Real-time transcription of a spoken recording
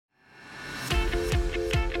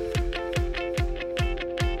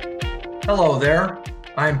Hello there.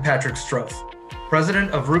 I'm Patrick Stroth,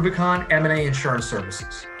 President of Rubicon M&A Insurance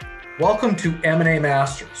Services. Welcome to M&A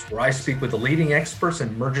Masters, where I speak with the leading experts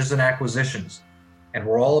in mergers and acquisitions. And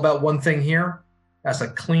we're all about one thing here, that's a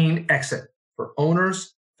clean exit for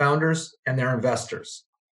owners, founders, and their investors.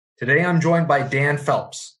 Today, I'm joined by Dan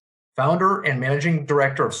Phelps, founder and managing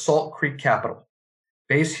director of Salt Creek Capital.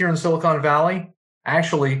 Based here in Silicon Valley,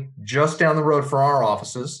 actually just down the road from our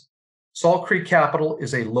offices, Salt Creek Capital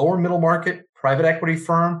is a lower middle market private equity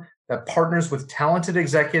firm that partners with talented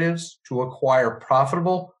executives to acquire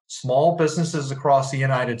profitable small businesses across the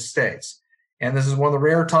United States. And this is one of the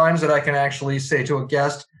rare times that I can actually say to a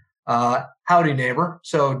guest, howdy, neighbor.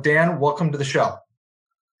 So, Dan, welcome to the show.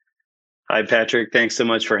 Hi, Patrick. Thanks so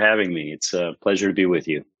much for having me. It's a pleasure to be with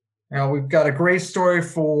you. Now, we've got a great story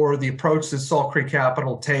for the approach that Salt Creek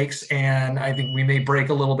Capital takes, and I think we may break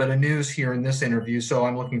a little bit of news here in this interview, so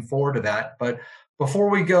I'm looking forward to that. But before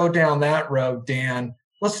we go down that road, Dan,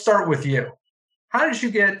 let's start with you. How did you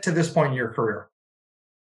get to this point in your career?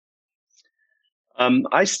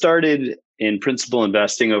 I started in principal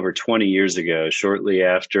investing over 20 years ago, shortly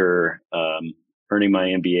after earning my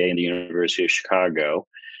MBA in the University of Chicago,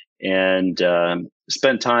 and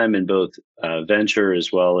spent time in both venture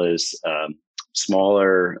as well as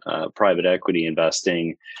smaller private equity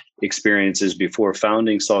investing experiences before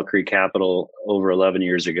founding Salt Creek Capital over 11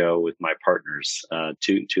 years ago with my partners,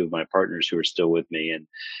 two of my partners who are still with me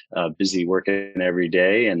and busy working every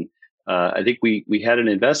day. And I think we had an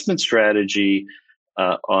investment strategy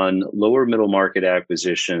on lower middle market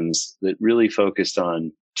acquisitions that really focused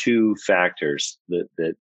on two factors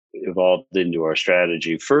that evolved into our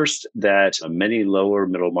strategy. First, that many lower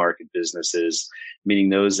middle market businesses, meaning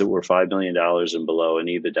those that were $5 million and below in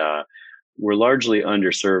EBITDA, were largely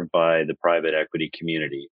underserved by the private equity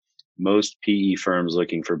community. Most PE firms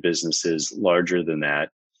looking for businesses larger than that,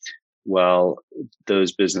 while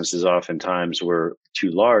those businesses oftentimes were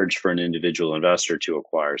too large for an individual investor to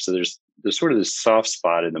acquire. So there's sort of this soft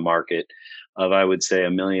spot in the market of, I would say,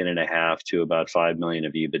 $1.5 million to about $5 million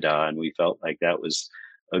of EBITDA, and we felt like that was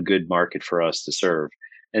a good market for us to serve.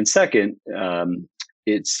 And second,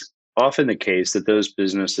 it's often the case that those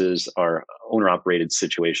businesses are owner-operated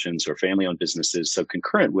situations or family-owned businesses. So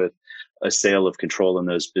concurrent with a sale of control in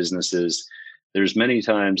those businesses, there's many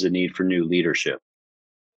times a need for new leadership.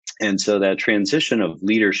 And so that transition of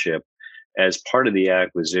leadership as part of the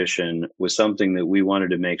acquisition was something that we wanted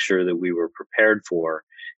to make sure that we were prepared for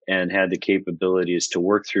and had the capabilities to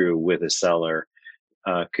work through with a seller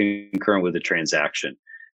concurrent with the transaction.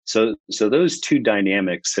 So those two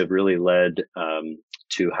dynamics have really led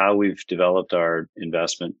to how we've developed our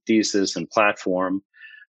investment thesis and platform.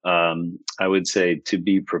 I would say to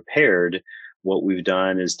be prepared, what we've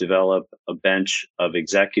done is develop a bench of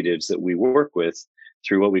executives that we work with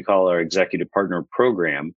through what we call our executive partner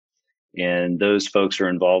program. And those folks are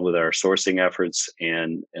involved with our sourcing efforts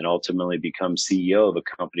and ultimately become CEO of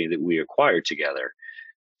a company that we acquire together.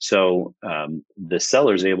 So the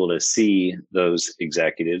seller is able to see those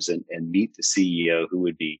executives and meet the CEO who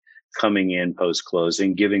would be coming in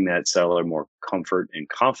post-closing, giving that seller more comfort and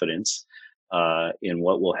confidence in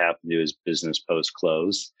what will happen to his business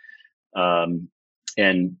post-close.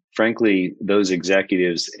 And frankly, those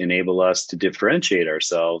executives enable us to differentiate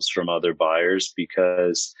ourselves from other buyers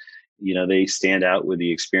because, they stand out with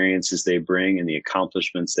the experiences they bring and the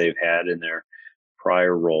accomplishments they've had in their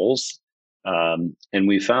prior roles. And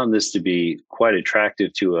we found this to be quite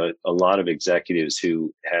attractive to a lot of executives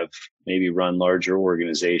who have maybe run larger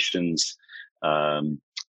organizations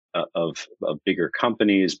of bigger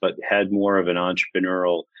companies, but had more of an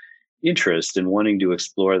entrepreneurial interest in wanting to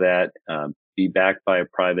explore that, be backed by a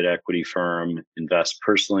private equity firm, invest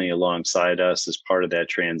personally alongside us as part of that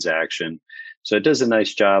transaction. So it does a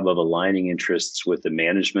nice job of aligning interests with the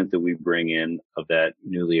management that we bring in of that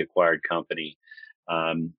newly acquired company.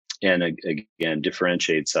 And again,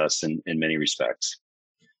 differentiates us in many respects.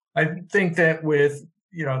 I think that with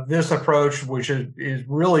this approach, which is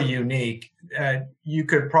really unique, you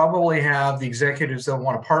could probably have the executives that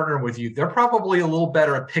want to partner with you. They're probably a little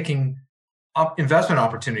better at picking up investment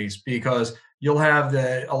opportunities because you'll have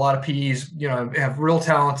a lot of PEs, have real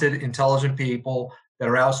talented, intelligent people that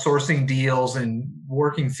are outsourcing deals and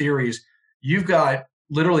working theories. You've got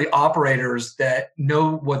literally operators that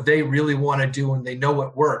know what they really want to do and they know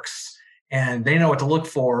what works and they know what to look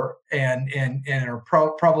for and are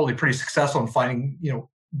probably pretty successful in finding,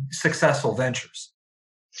 successful ventures.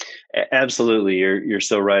 Absolutely. You're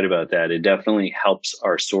so right about that. It definitely helps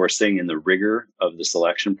our sourcing and the rigor of the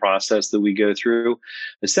selection process that we go through.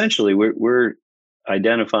 Essentially, we're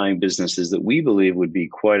identifying businesses that we believe would be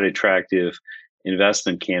quite attractive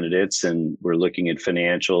investment candidates and we're looking at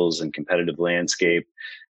financials and competitive landscape,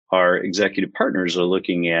 our executive partners are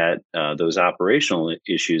looking at those operational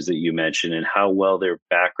issues that you mentioned and how well their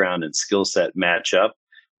background and skill set match up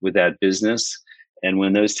with that business. And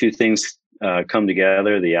when those two things come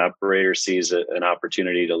together, the operator sees an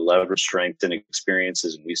opportunity to leverage strengths and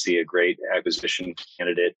experiences, and we see a great acquisition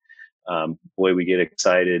candidate. Boy, we get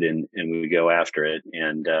excited and we go after it.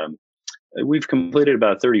 And we've completed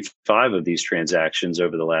about 35 of these transactions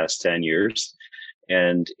over the last 10 years.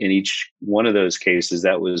 And in each one of those cases,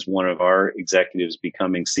 that was one of our executives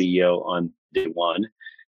becoming CEO on day one.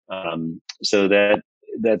 So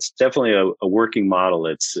that's definitely a working model.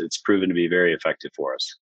 It's proven to be very effective for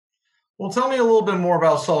us. Well, tell me a little bit more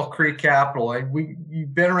about Salt Creek Capital.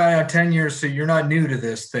 You've been around 10 years, so you're not new to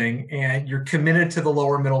this thing, and you're committed to the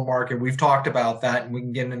lower middle market. We've talked about that, and we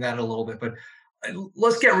can get into that a little bit. But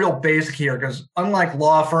let's get real basic here, because unlike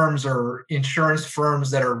law firms or insurance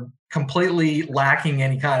firms that are completely lacking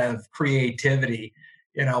any kind of creativity,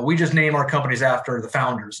 we just name our companies after the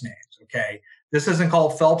founders' names, okay? This isn't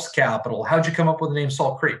called Phelps Capital. How'd you come up with the name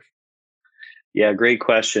Salt Creek? Yeah, great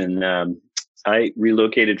question. I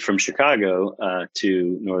relocated from Chicago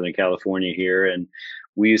to Northern California here, and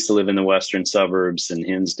we used to live in the western suburbs in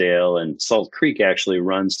Hinsdale, and Salt Creek actually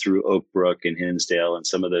runs through Oak Brook and Hinsdale and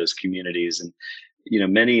some of those communities. And,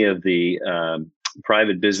 many of the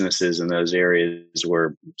private businesses in those areas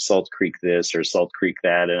were Salt Creek this or Salt Creek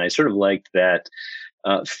that. And I sort of liked that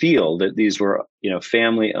feel that these were,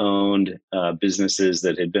 family owned businesses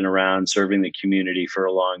that had been around serving the community for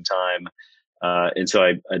a long time. And so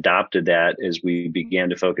I adopted that as we began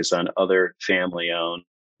to focus on other family-owned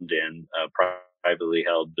and privately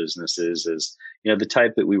held businesses as, the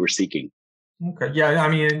type that we were seeking. Okay. Yeah. I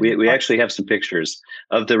mean, we actually have some pictures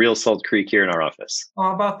of the real Salt Creek here in our office.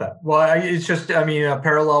 How about that? Well, it's just,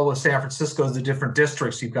 parallel with San Francisco is the different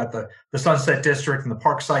districts. You've got the Sunset District and the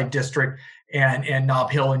Parkside District and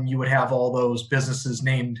Nob Hill, and you would have all those businesses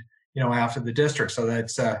named, after the district. So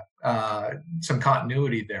that's some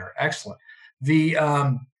continuity there. Excellent. The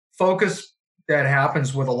focus that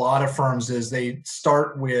happens with a lot of firms is they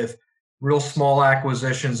start with real small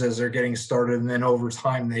acquisitions as they're getting started, and then over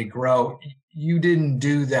time they grow. You didn't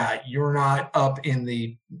do that. You're not up in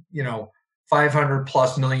the,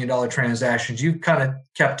 $500+ million transactions. You've kind of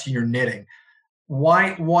kept to your knitting.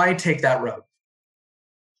 Why take that road?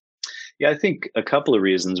 Yeah, I think a couple of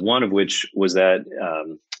reasons. One of which was that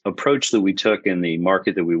approach that we took in the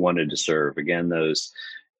market that we wanted to serve. Again, those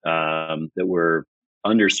that were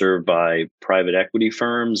underserved by private equity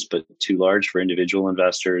firms, but too large for individual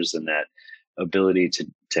investors, and that ability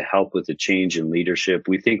to help with the change in leadership,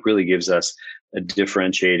 we think really gives us a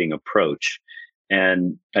differentiating approach.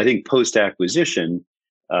 And I think post-acquisition,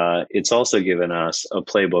 it's also given us a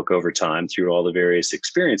playbook over time through all the various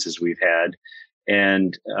experiences we've had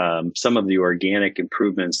and some of the organic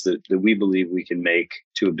improvements that we believe we can make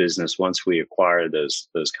to a business once we acquire those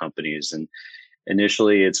companies. And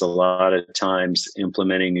initially, it's a lot of times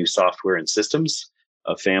implementing new software and systems.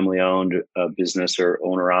 A family-owned business or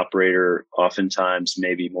owner-operator oftentimes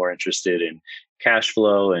may be more interested in cash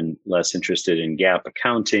flow and less interested in GAAP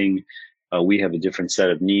accounting. We have a different set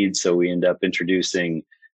of needs, so we end up introducing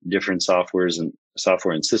different software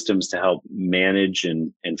and systems to help manage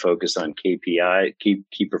and focus on KPI,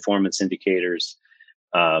 key performance indicators.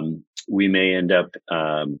 We may end up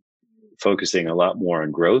focusing a lot more on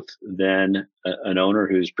growth than an owner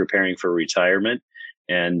who's preparing for retirement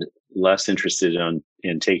and less interested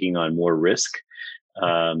in taking on more risk,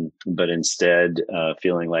 but instead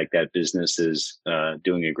feeling like that business is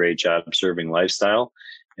doing a great job serving lifestyle.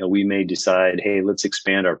 We may decide, hey, let's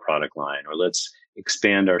expand our product line or let's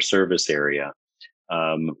expand our service area.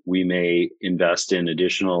 We may invest in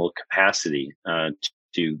additional capacity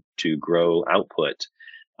to grow output.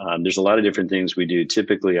 There's a lot of different things we do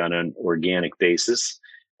typically on an organic basis.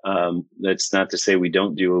 That's not to say we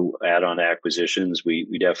don't do add-on acquisitions.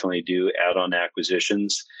 We definitely do add-on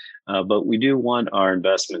acquisitions, but we do want our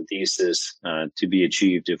investment thesis to be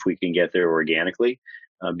achieved if we can get there organically,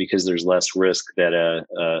 because there's less risk that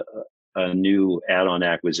a new add-on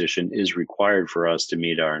acquisition is required for us to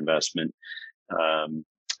meet our investment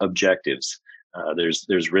objectives.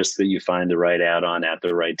 There's risk that you find the right add-on at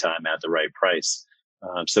the right time at the right price.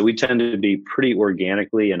 So we tend to be pretty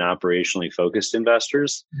organically and operationally focused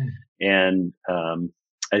investors. And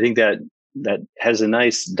I think that has a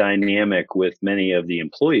nice dynamic with many of the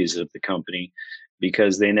employees of the company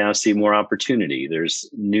because they now see more opportunity. There's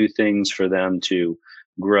new things for them to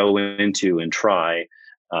grow into and try,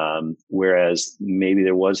 whereas maybe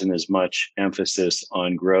there wasn't as much emphasis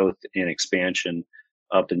on growth and expansion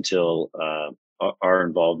up until our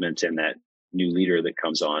involvement in that new leader that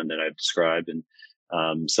comes on that I've described,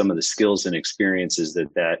 and some of the skills and experiences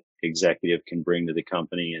that executive can bring to the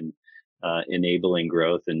company, and enabling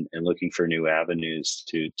growth and looking for new avenues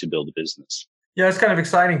to build a business. Yeah, it's kind of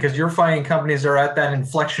exciting because you're finding companies that are at that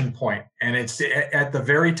inflection point, and it's at the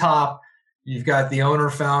very top. You've got the owner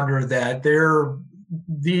founder that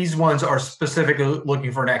these ones are specifically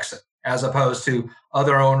looking for an exit, as opposed to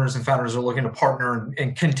other owners and founders are looking to partner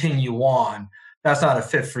and continue on. That's not a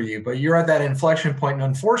fit for you, but you're at that inflection point, and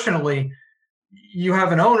unfortunately, you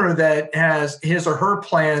have an owner that has his or her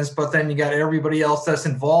plans, but then you got everybody else that's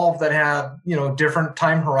involved that have, different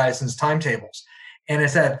time horizons, timetables. And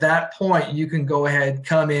it's at that point you can go ahead,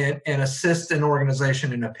 come in and assist an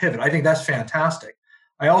organization in a pivot. I think that's fantastic.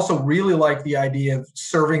 I also really like the idea of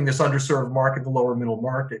serving this underserved market, the lower middle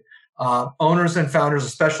market. Owners and founders,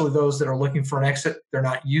 especially those that are looking for an exit, they're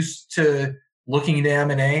not used to looking into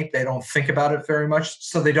M&A. They don't think about it very much,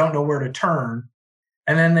 so they don't know where to turn.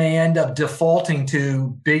 And then they end up defaulting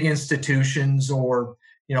to big institutions, or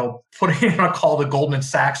putting in a call to Goldman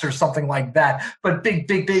Sachs or something like that. But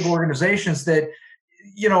big organizations that,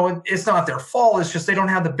 it's not their fault. It's just they don't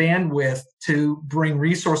have the bandwidth to bring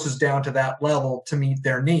resources down to that level to meet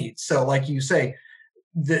their needs. So like you say,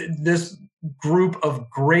 this group of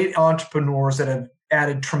great entrepreneurs that have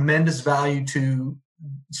added tremendous value to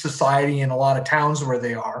society in a lot of towns where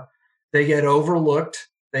they get overlooked,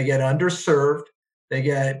 they get underserved, they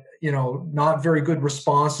get, not very good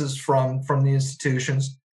responses from the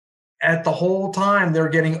institutions. At the whole time, they're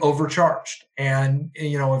getting overcharged. And,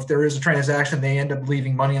 if there is a transaction, they end up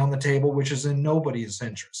leaving money on the table, which is in nobody's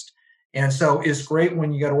interest. And so it's great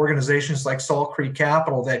when you got organizations like Salt Creek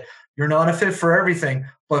Capital that you're not a fit for everything,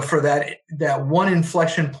 but for that one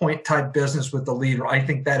inflection point type business with the leader, I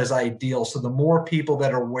think that is ideal. So the more people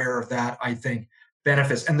that are aware of that, I think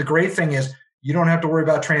benefits. And the great thing is you don't have to worry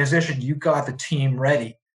about transition. You've got the team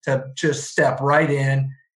ready to just step right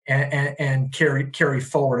in and carry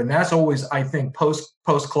forward. And that's always, I think, post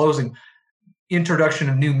closing, introduction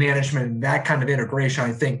of new management and that kind of integration,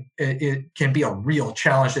 I think it can be a real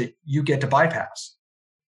challenge that you get to bypass.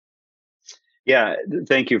 Yeah,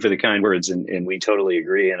 thank you for the kind words, and we totally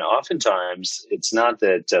agree. And oftentimes, it's not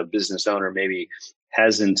that a business owner maybe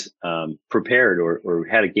hasn't prepared or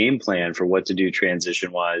had a game plan for what to do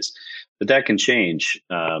transition-wise, but that can change.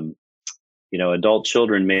 Adult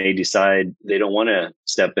children may decide they don't want to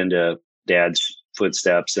step into dad's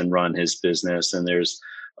footsteps and run his business, and there's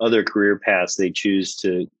other career paths they choose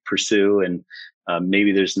to pursue, and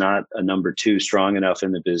maybe there's not a number two strong enough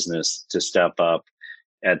in the business to step up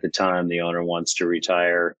at the time the owner wants to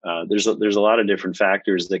retire. There's a lot of different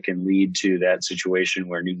factors that can lead to that situation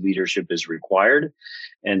where new leadership is required.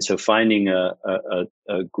 And so finding a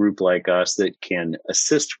group like us that can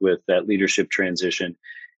assist with that leadership transition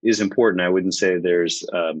is important. I wouldn't say there's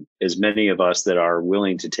as many of us that are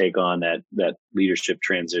willing to take on that leadership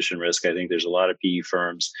transition risk. I think there's a lot of PE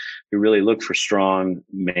firms who really look for strong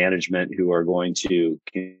management who are going to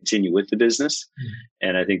continue with the business. Mm-hmm.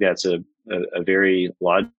 And I think that's a very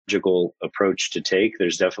logical approach to take.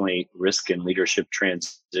 There's definitely risk in leadership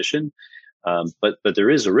transition. But there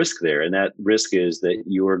is a risk there, and that risk is that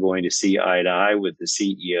you are going to see eye to eye with the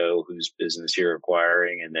CEO whose business you're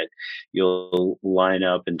acquiring, and that you'll line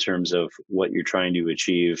up in terms of what you're trying to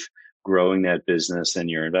achieve, growing that business and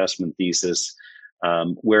your investment thesis.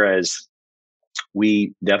 Whereas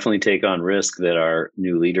we definitely take on risk that our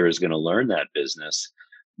new leader is going to learn that business,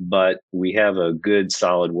 but we have a good,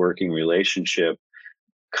 solid working relationship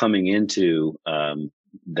coming into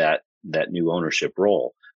that new ownership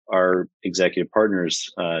role. Our executive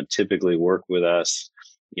partners typically work with us,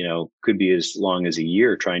 could be as long as a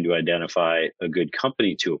year trying to identify a good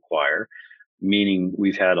company to acquire, meaning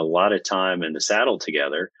we've had a lot of time in the saddle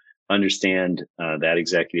together, understand that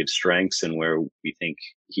executive's strengths and where we think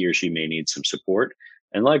he or she may need some support.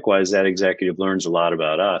 And likewise, that executive learns a lot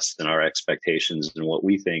about us and our expectations and what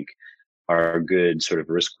we think are good sort of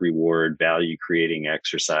risk reward value creating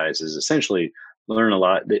exercises. Essentially, they learn a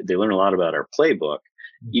lot about our playbook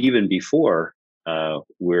even before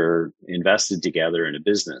we're invested together in a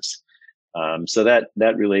business. So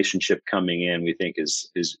that relationship coming in, we think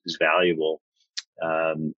is valuable,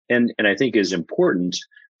 and I think is important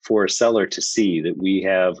for a seller to see that we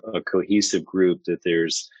have a cohesive group, that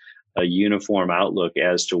there's a uniform outlook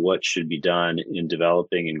as to what should be done in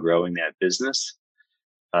developing and growing that business.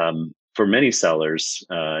 For many sellers,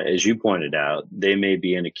 as you pointed out, they may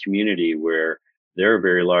be in a community where they're a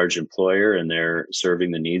very large employer and they're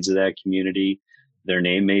serving the needs of that community. Their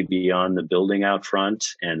name may be on the building out front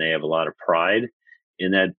and they have a lot of pride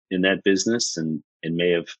in that business. And and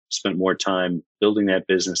may have spent more time building that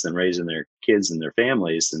business than raising their kids and their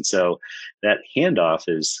families. And so that handoff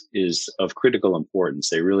is of critical importance.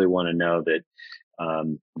 They really want to know that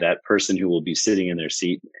that person who will be sitting in their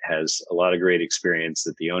seat has a lot of great experience,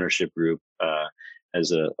 that the ownership group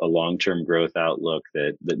has a long-term growth outlook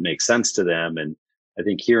that makes sense to them. And I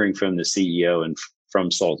think hearing from the CEO and from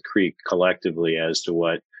Salt Creek collectively as to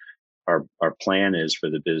what our plan is for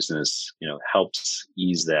the business, helps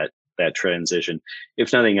ease that transition,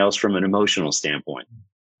 if nothing else, from an emotional standpoint.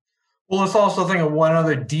 Well, let's also think of one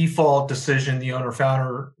other default decision, the owner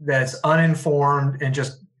founder that's uninformed and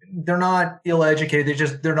just, they're not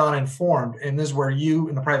ill-educated, they're not informed. And this is where you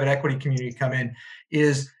in the private equity community come in,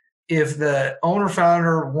 is if the owner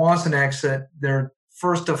founder wants an exit, their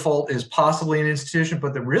first default is possibly an institution,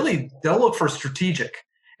 but they'll look for strategic,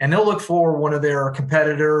 and they'll look for one of their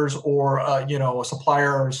competitors or a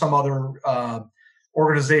supplier or some other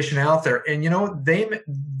organization out there. And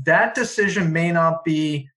that decision may not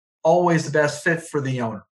be always the best fit for the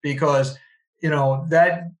owner, because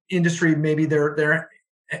that industry, maybe they're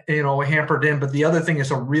hampered in. But the other thing is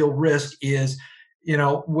a real risk is,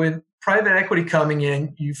 with private equity coming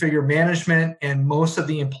in, you figure management and most of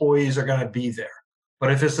the employees are going to be there.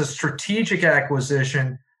 But if it's a strategic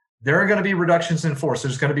acquisition, there are going to be reductions in force.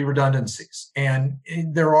 There's going to be redundancies. And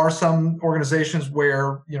there are some organizations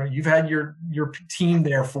where, you've had your team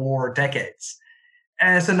there for decades.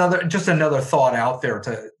 And it's another thought out there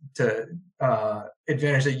to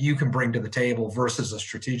advantage that you can bring to the table versus a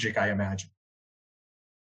strategic, I imagine.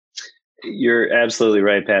 You're absolutely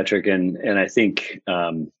right, Patrick. And I think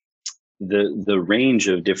the range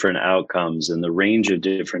of different outcomes and the range of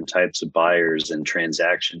different types of buyers and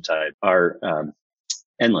transaction type are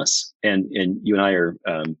endless. And you and I are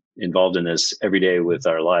involved in this every day with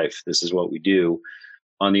our life. This is what we do.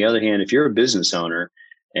 On the other hand, if you're a business owner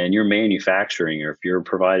and you're manufacturing, or if you're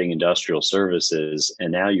providing industrial services,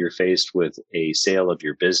 and now you're faced with a sale of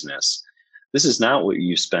your business, this is not what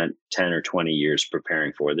you spent 10 or 20 years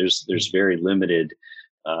preparing for. There's very limited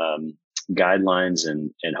guidelines,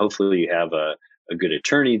 and hopefully you have a good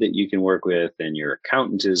attorney that you can work with, and your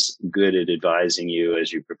accountant is good at advising you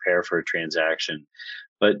as you prepare for a transaction.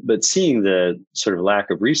 But seeing the sort of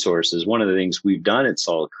lack of resources, one of the things we've done at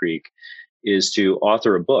Salt Creek is to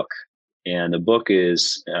author a book. And the book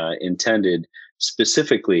is intended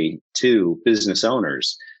specifically to business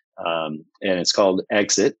owners. And it's called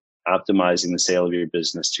Exit: Optimizing the Sale of Your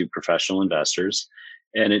Business to Professional Investors.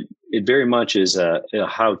 And it very much is a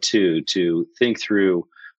how-to to think through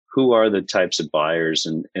who are the types of buyers.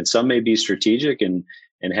 And some may be strategic and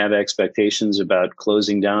have expectations about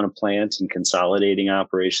closing down a plant and consolidating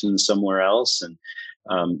operations somewhere else.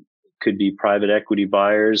 And could be private equity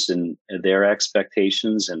buyers and their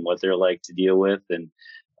expectations and what they're like to deal with. And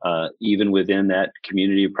even within that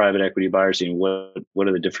community of private equity buyers, what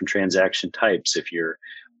are the different transaction types? If you're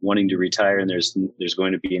wanting to retire and there's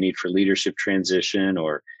going to be a need for leadership transition,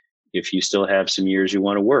 or if you still have some years you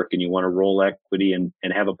want to work and you want to roll equity and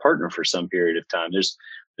have a partner for some period of time,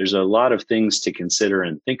 there's a lot of things to consider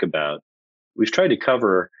and think about. We've tried to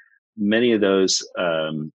cover many of those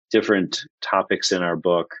different topics in our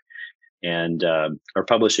book, and are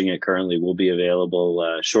publishing it currently. Will be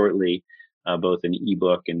available shortly, both in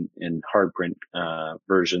ebook and hard print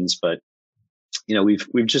versions. But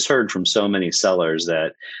we've just heard from so many sellers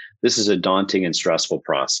that this is a daunting and stressful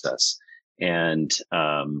process, and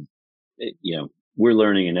we're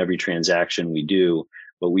learning in every transaction we do.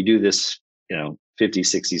 But we do this 50,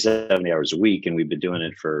 60, 70 hours a week, and we've been doing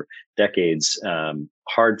it for decades.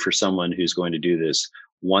 Hard for someone who's going to do this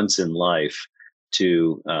once in life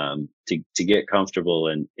to get comfortable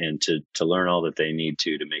and to learn all that they need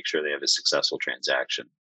to make sure they have a successful transaction.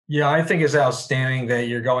 Yeah, I think it's outstanding that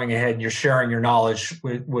you're going ahead and you're sharing your knowledge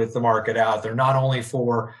with the market out there, not only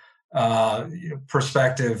for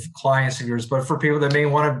prospective clients of yours, but for people that may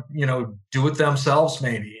want to, do it themselves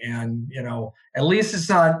maybe. And, at least it's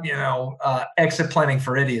not, exit planning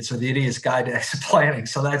for idiots or the idiot's guide to exit planning.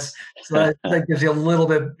 So that gives you a little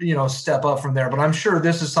bit, step up from there. But I'm sure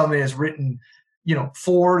this is something that's written,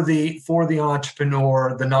 for the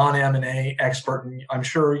entrepreneur, the non-M&A expert. And I'm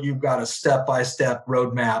sure you've got a step-by-step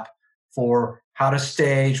roadmap for how to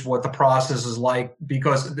stage, what the process is like,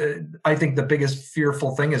 because I think the biggest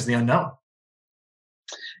fearful thing is the unknown.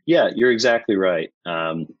 Yeah, you're exactly right.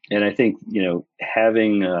 And I think,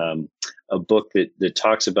 having a book that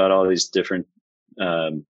talks about all these different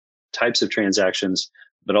types of transactions,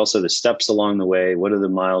 but also the steps along the way, what are the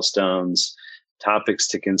milestones, topics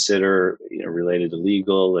to consider, related to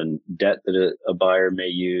legal and debt that a buyer may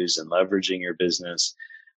use and leveraging your business.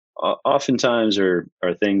 oftentimes are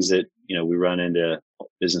things that we run into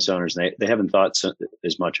business owners and they haven't thought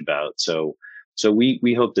as much about. So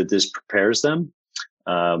we hope that this prepares them.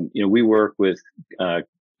 We work with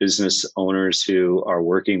business owners who are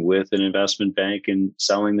working with an investment bank and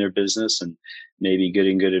selling their business and maybe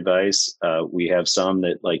getting good advice. We have some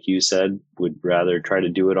that, like you said, would rather try to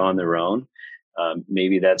do it on their own.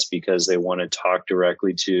 Maybe that's because they want to talk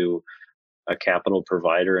directly to a capital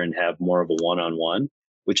provider and have more of a one-on-one,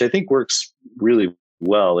 which I think works really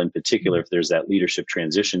well, in particular if there's that leadership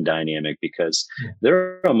transition dynamic, because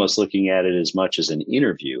they're almost looking at it as much as an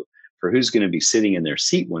interview for who's going to be sitting in their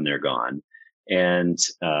seat when they're gone, and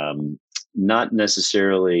not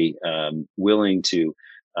necessarily willing to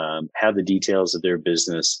have the details of their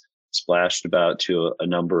business splashed about to a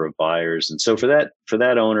number of buyers. And so for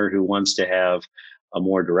that owner who wants to have a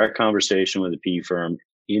more direct conversation with a PE firm,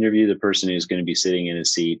 interview the person who's going to be sitting in a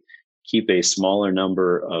seat, keep a smaller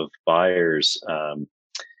number of buyers,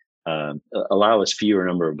 allow us fewer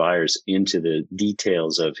number of buyers into the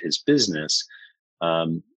details of his business.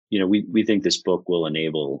 We think this book will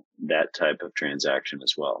enable that type of transaction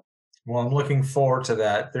as well. Well, I'm looking forward to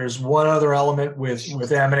that. There's one other element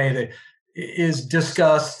with M&A that is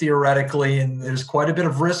discussed theoretically, and there's quite a bit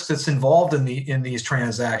of risk that's involved in these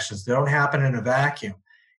transactions. They don't happen in a vacuum.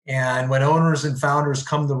 And when owners and founders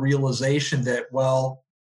come to the realization that,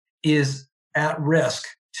 is at risk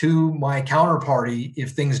to my counterparty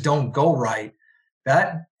if things don't go right,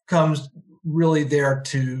 that comes really there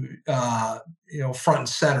to front and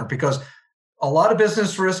center, because a lot of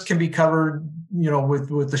business risk can be covered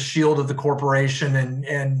with the shield of the corporation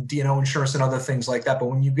and D&O insurance and other things like that. But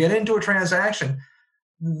when you get into a transaction,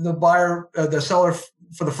 the seller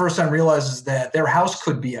for the first time realizes that their house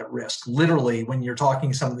could be at risk, literally, when you're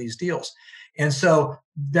talking some of these deals. And so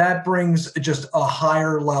that brings just a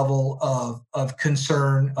higher level of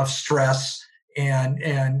concern, of stress, and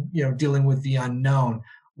dealing with the unknown.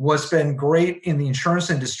 What's been great in the insurance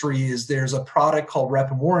industry is there's a product called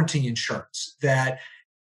rep and warranty insurance that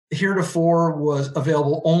heretofore was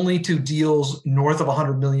available only to deals north of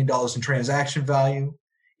 $100 million in transaction value.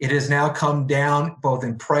 It has now come down both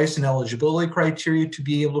in price and eligibility criteria to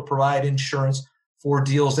be able to provide insurance for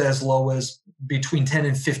deals as low as between 10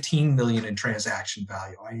 and 15 million in transaction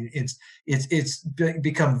value. I mean, it's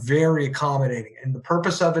become very accommodating. And the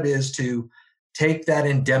purpose of it is to take that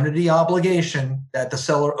indemnity obligation that the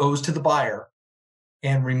seller owes to the buyer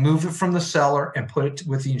and remove it from the seller and put it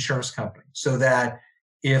with the insurance company, so that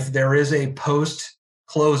if there is a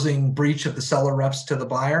post-closing breach of the seller reps to the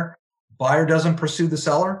buyer doesn't pursue the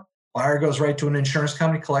seller, buyer goes right to an insurance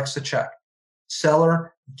company, collects the check.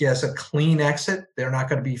 Seller gets a clean exit. They're not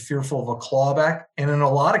going to be fearful of a clawback. And in a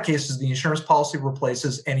lot of cases, the insurance policy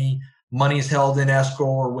replaces any monies held in escrow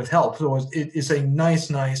or withheld. So it's a nice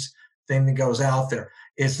thing that goes out there.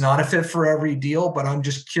 It's not a fit for every deal, but I'm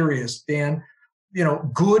just curious, Dan,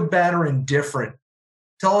 good, bad, or indifferent,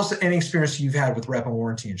 tell us any experience you've had with rep and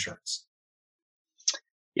warranty insurance.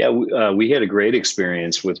 Yeah, we had a great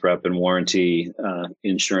experience with rep and warranty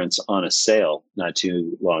insurance on a sale not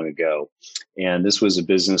too long ago. And this was a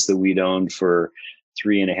business that we'd owned for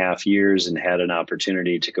 3.5 years and had an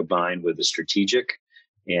opportunity to combine with a strategic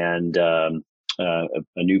and a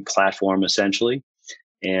new platform, essentially.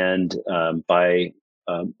 And by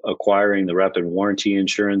acquiring the rep and warranty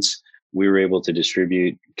insurance, we were able to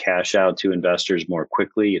distribute cash out to investors more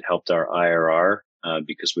quickly. It helped our IRR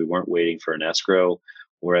because we weren't waiting for an escrow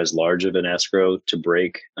or as large of an escrow to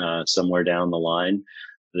break somewhere down the line.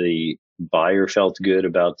 The buyer felt good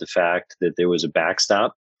about the fact that there was a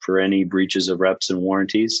backstop for any breaches of reps and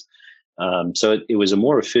warranties. So it was a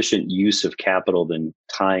more efficient use of capital than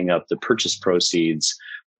tying up the purchase proceeds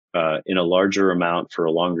in a larger amount for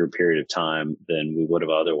a longer period of time than we would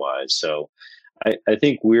have otherwise. So I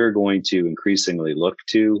think we're going to increasingly look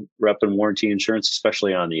to rep and warranty insurance,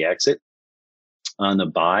 especially on the exit. On the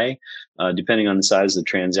buy, depending on the size of the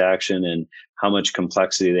transaction and how much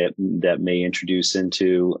complexity that may introduce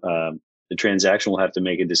into the transaction, we'll have to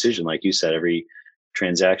make a decision. Like you said, every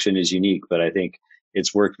transaction is unique, but I think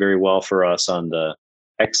it's worked very well for us on the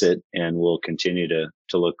exit, and we'll continue to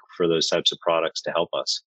look for those types of products to help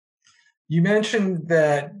us. You mentioned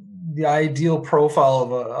that the ideal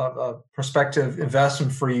profile of a prospective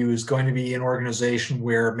investment for you is going to be an organization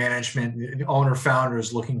where management, owner, founder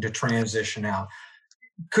is looking to transition out.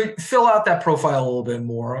 Could fill out that profile a little bit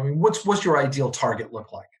more? I mean, what's your ideal target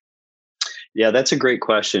look like? Yeah, that's a great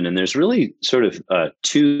question. And there's really sort of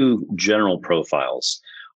two general profiles.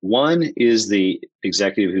 One is the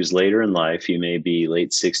executive who's later in life. He may be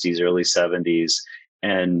late 60s, early 70s,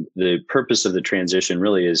 And the purpose of the transition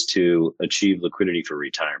really is to achieve liquidity for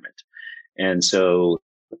retirement. And so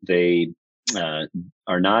they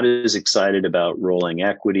are not as excited about rolling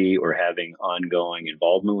equity or having ongoing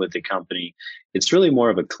involvement with the company. It's really more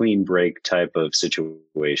of a clean break type of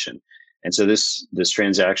situation. And so this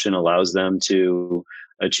transaction allows them to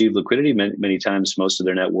achieve liquidity. Many times, most of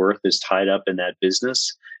their net worth is tied up in that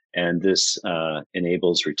business, and this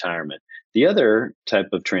enables retirement. The other type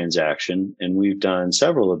of transaction, and we've done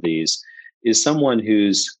several of these, is someone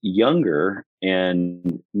who's younger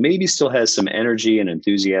and maybe still has some energy and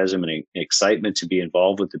enthusiasm and excitement to be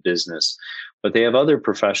involved with the business, but they have other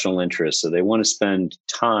professional interests. So they want to spend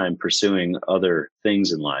time pursuing other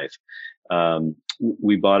things in life.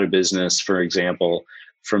 We bought a business, for example,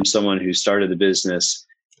 from someone who started the business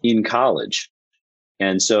in college.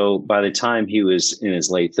 And so by the time he was in his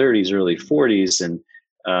late 30s, early 40s, and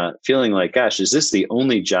feeling like, gosh, is this the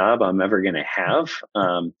only job I'm ever going to have?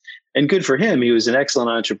 And good for him. He was an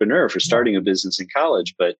excellent entrepreneur for starting a business in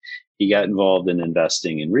college, but he got involved in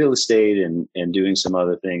investing in real estate and doing some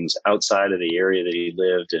other things outside of the area that he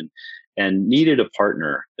lived, and needed a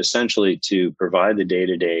partner essentially to provide the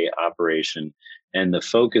day-to-day operation and the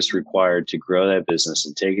focus required to grow that business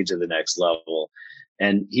and take it to the next level.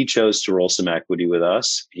 And he chose to roll some equity with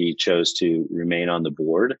us. He chose to remain on the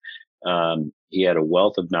board. He had a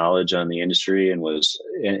wealth of knowledge on the industry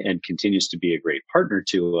and continues to be a great partner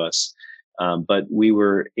to us. But we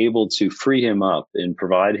were able to free him up and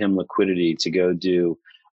provide him liquidity to go do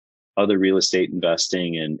other real estate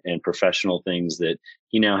investing and professional things that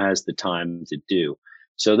he now has the time to do.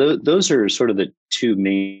 So those are sort of the two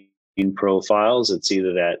main profiles. It's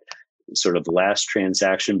either that sort of last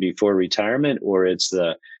transaction before retirement, or it's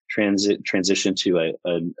the transition to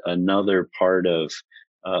another part of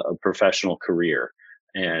a professional career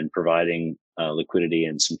and providing liquidity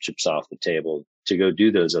and some chips off the table to go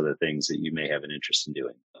do those other things that you may have an interest in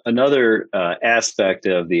doing. Another aspect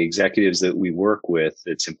of the executives that we work with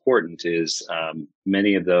that's important is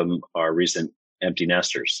many of them are recent empty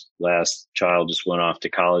nesters. Last child just went off to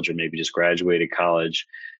college or maybe just graduated college.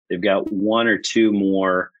 They've got one or two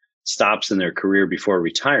more stops in their career before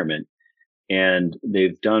retirement, and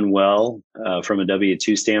they've done well from a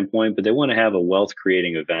W-2 standpoint, but they want to have a wealth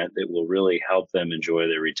creating event that will really help them enjoy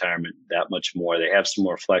their retirement that much more. They have some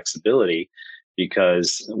more flexibility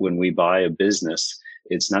because when we buy a business,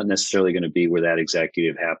 it's not necessarily going to be where that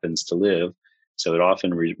executive happens to live. So it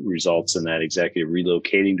often results in that executive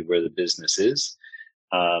relocating to where the business is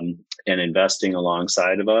and investing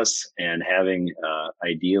alongside of us and having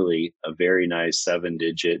ideally a very nice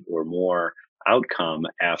 7-digit or more outcome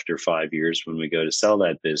after 5 years when we go to sell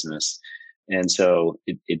that business. And so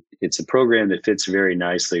it's a program that fits very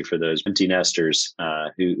nicely for those empty nesters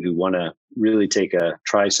who want to really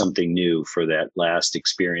try something new for that last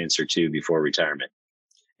experience or two before retirement.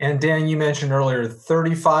 And Dan, you mentioned earlier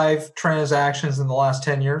 35 transactions in the last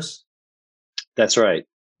 10 years. That's right.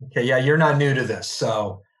 Okay, yeah, you're not new to this,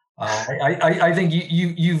 so I think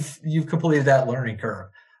you've completed that learning curve.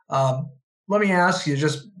 Let me ask you,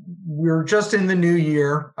 we're just in the new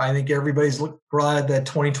year. I think everybody's glad that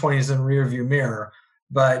 2020 is in the rearview mirror.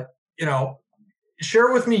 But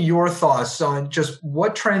share with me your thoughts on just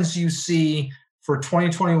what trends you see for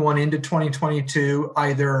 2021 into 2022,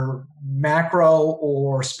 either macro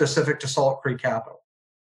or specific to Salt Creek Capital.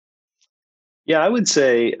 Yeah, I would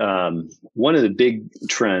say one of the big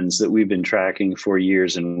trends that we've been tracking for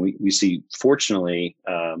years, and we see fortunately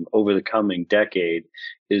over the coming decade,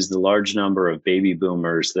 is the large number of baby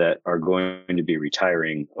boomers that are going to be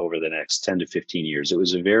retiring over the next 10 to 15 years. It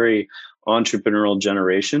was a very entrepreneurial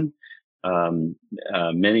generation.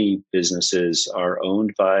 Many businesses are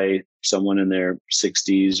owned by someone in their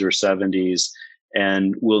 60s or 70s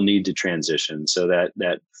and will need to transition. So that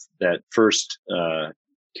first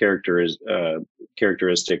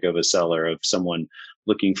characteristic of a seller, of someone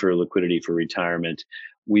looking for liquidity for retirement,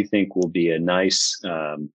 we think will be a nice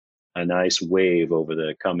wave over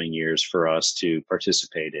the coming years for us to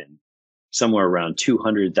participate in. Somewhere around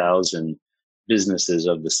 200,000 businesses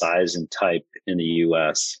of the size and type in the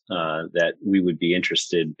U.S. That we would be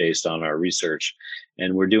interested based on our research.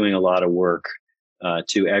 And we're doing a lot of work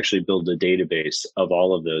to actually build a database of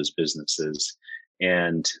all of those businesses.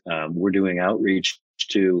 And we're doing outreach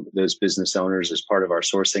to those business owners as part of our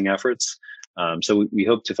sourcing efforts. So we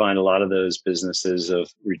hope to find a lot of those businesses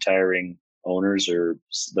of retiring owners or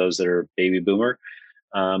those that are baby boomer.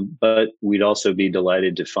 But we'd also be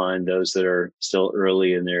delighted to find those that are still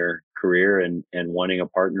early in their career and wanting a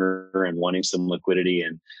partner and wanting some liquidity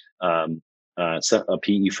and a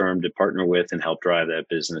PE firm to partner with and help drive that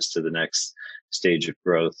business to the next stage of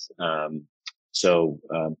growth. So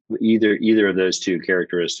either of those two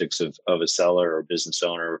characteristics of a seller or business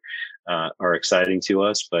owner are exciting to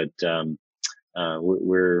us, but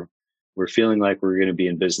we're feeling like we're going to be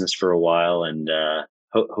in business for a while, and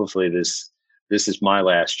hopefully this is my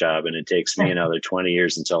last job, and it takes me another 20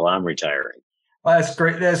 years until I'm retiring. Well, that's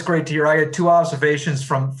great. That's great to hear. I had two observations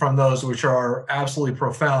from those, which are absolutely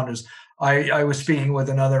profound. Is I was speaking with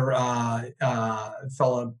another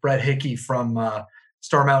fellow, Brett Hickey from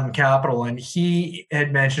Star Mountain Capital, and he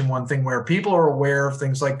had mentioned one thing where people are aware of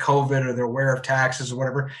things like COVID, or they're aware of taxes or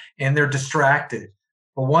whatever, and they're distracted.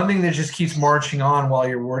 But one thing that just keeps marching on while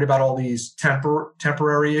you're worried about all these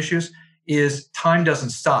temporary issues is time doesn't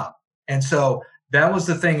stop. And so that was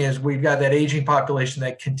the thing, is we've got that aging population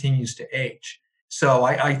that continues to age. So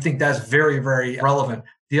I think that's very, very relevant.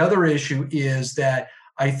 The other issue is that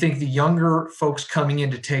I think the younger folks coming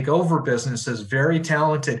in to take over businesses, very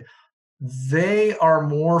talented, they are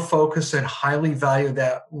more focused and highly value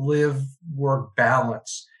that live-work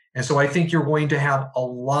balance. And so I think you're going to have a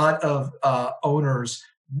lot of owners,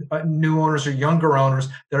 new owners or younger owners,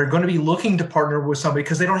 that are going to be looking to partner with somebody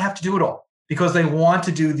because they don't have to do it all, because they want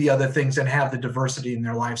to do the other things and have the diversity in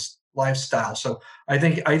their lifestyle. So I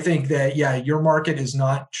think that, yeah, your market is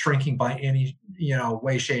not shrinking by any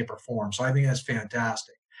way, shape, or form. So I think that's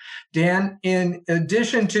fantastic. Dan, in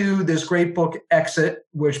addition to this great book, Exit,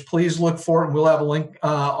 which please look for, and we'll have a link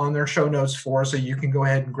on their show notes for, so you can go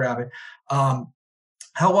ahead and grab it.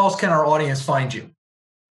 How else can our audience find you?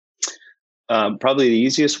 Probably the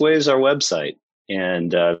easiest way is our website.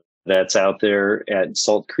 And that's out there at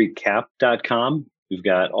saltcreekcap.com. We've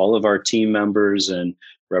got all of our team members and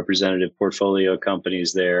representative portfolio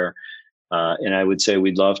companies there. And I would say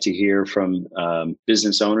we'd love to hear from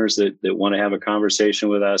business owners that want to have a conversation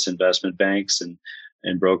with us, investment banks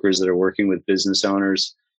and brokers that are working with business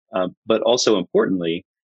owners, but also importantly,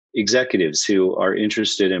 executives who are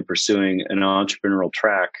interested in pursuing an entrepreneurial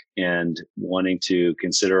track and wanting to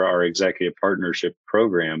consider our executive partnership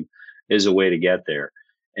program as a way to get there.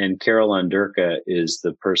 And Carol Underka is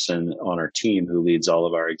the person on our team who leads all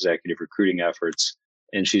of our executive recruiting efforts.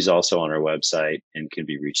 And she's also on our website and can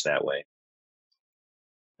be reached that way.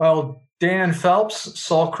 Well, Dan Phelps,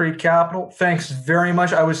 Salt Creek Capital, thanks very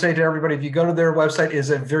much. I would say to everybody, if you go to their website, is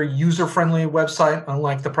a very user-friendly website,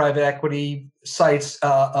 unlike the private equity sites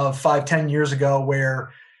of 5-10 years ago,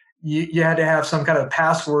 where you had to have some kind of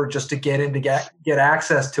password just to get in to get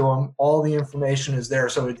access to them. All the information is there,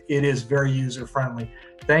 so it is very user-friendly.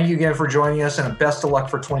 Thank you again for joining us, and best of luck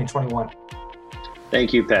for 2021.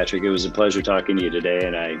 Thank you, Patrick. It was a pleasure talking to you today,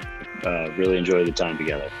 and I really enjoyed the time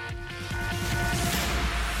together.